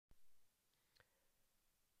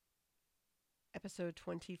Episode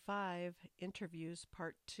 25, Interviews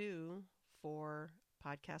Part 2 for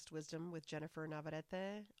Podcast Wisdom with Jennifer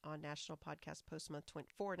Navarrete on National Podcast Post Month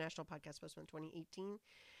for National Podcast Post Month 2018.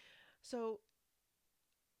 So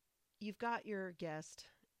you've got your guest,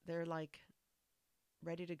 they're like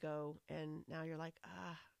ready to go, and now you're like,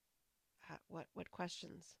 what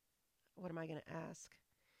questions? What am I going to ask?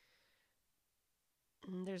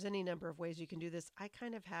 And there's any number of ways you can do this. I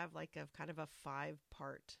kind of have like a kind of a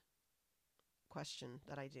 5-part question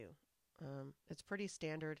that I do. It's pretty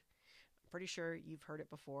standard. I'm pretty sure you've heard it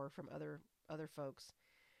before from other folks.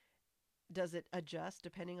 Does it adjust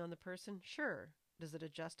depending on the person? Sure. Does it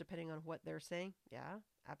adjust depending on what they're saying? Yeah,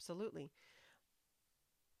 absolutely.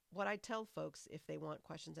 What I tell folks if they want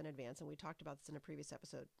questions in advance, and we talked about this in a previous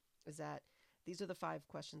episode, is that these are the 5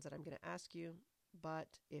 questions that I'm going to ask you. But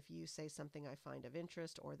if you say something I find of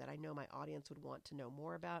interest or that I know my audience would want to know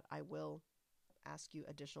more about, I will ask you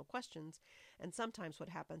additional questions. And sometimes what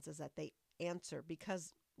happens is that they answer,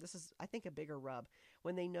 because this is, I think, a bigger rub.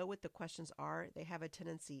 When they know what the questions are, they have a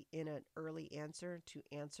tendency in an early answer to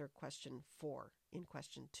answer question 4 in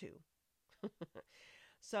question 2.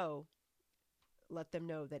 So let them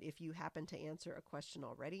know that if you happen to answer a question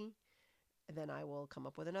already, then I will come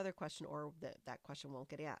up with another question, or that question won't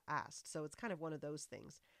get asked. So it's kind of one of those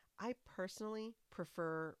things. I personally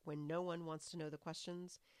prefer when no one wants to know the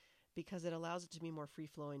questions, because it allows it to be more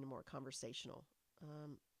free-flowing and more conversational.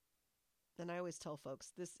 And I always tell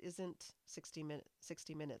folks, this isn't 60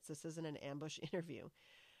 minutes. This isn't an ambush interview.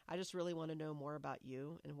 I just really want to know more about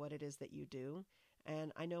you and what it is that you do.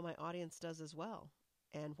 And I know my audience does as well,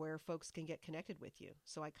 and where folks can get connected with you.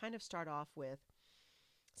 So I kind of start off with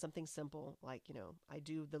something simple, like, I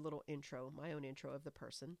do the little intro, my own intro of the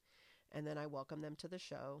person, and then I welcome them to the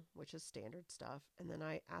show, which is standard stuff. And then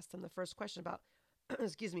I ask them the first question about,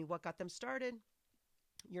 excuse me, what got them started.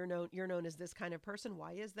 You're known as this kind of person.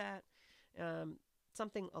 Why is that?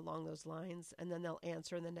 Something along those lines. And then they'll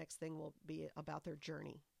answer, and the next thing will be about their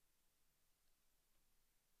journey,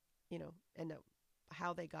 and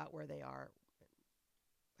how they got where they are,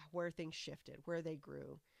 where things shifted, where they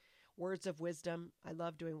grew. Words of wisdom. I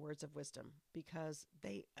love doing words of wisdom because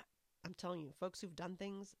I'm telling you, folks who've done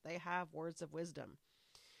things, they have words of wisdom.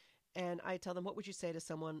 And I tell them, what would you say to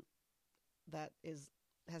someone that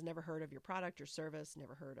has never heard of your product or service,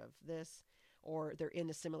 never heard of this, or they're in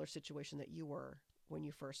a similar situation that you were when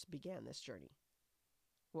you first began this journey?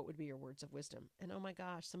 What would be your words of wisdom? And oh my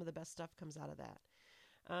gosh, some of the best stuff comes out of that.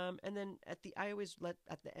 And then at the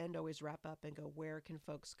end always wrap up and go, where can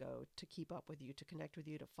folks go to keep up with you, to connect with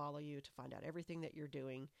you, to follow you, to find out everything that you're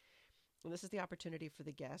doing? And this is the opportunity for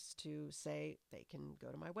the guests to say they can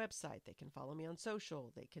go to my website, they can follow me on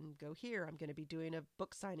social, they can go here, I'm going to be doing a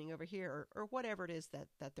book signing over here, or whatever it is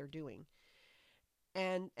that they're doing.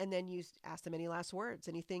 And then you ask them any last words,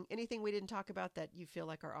 anything we didn't talk about that you feel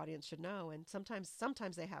like our audience should know. And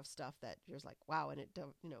sometimes they have stuff that you're just like, wow, and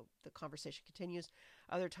the conversation continues.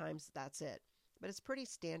 Other times that's it. But it's pretty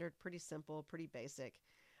standard, pretty simple, pretty basic.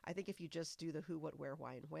 I think if you just do the who, what, where,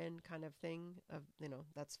 why, and when kind of thing,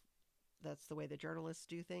 that's the way the journalists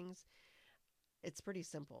do things. It's pretty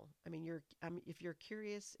simple. I mean, if you're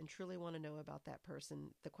curious and truly want to know about that person,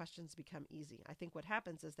 the questions become easy. I think what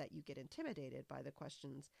happens is that you get intimidated by the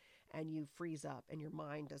questions and you freeze up and your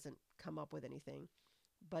mind doesn't come up with anything.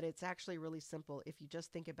 But it's actually really simple if you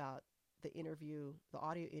just think about the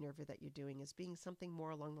audio interview that you're doing as being something more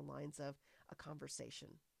along the lines of a conversation.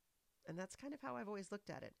 And that's kind of how I've always looked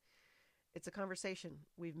at it. It's a conversation.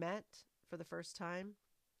 We've met for the first time,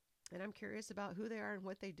 and I'm curious about who they are and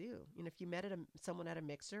what they do. If you met someone at a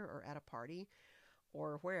mixer or at a party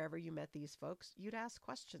or wherever you met these folks, you'd ask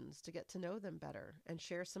questions to get to know them better and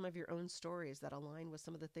share some of your own stories that align with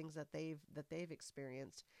some of the things that they've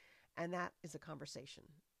experienced. And that is a conversation.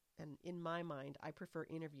 And in my mind, I prefer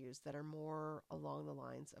interviews that are more along the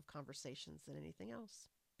lines of conversations than anything else.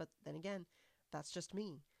 But then again, that's just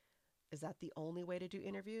me. Is that the only way to do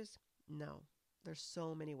interviews? No. There's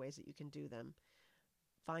so many ways that you can do them.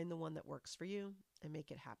 Find the one that works for you and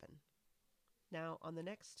make it happen. Now, on the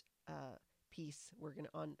next piece,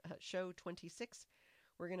 on show 26,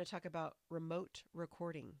 we're going to talk about remote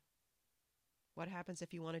recording. What happens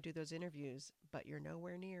if you want to do those interviews, but you're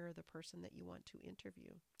nowhere near the person that you want to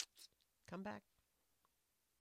interview? Come back.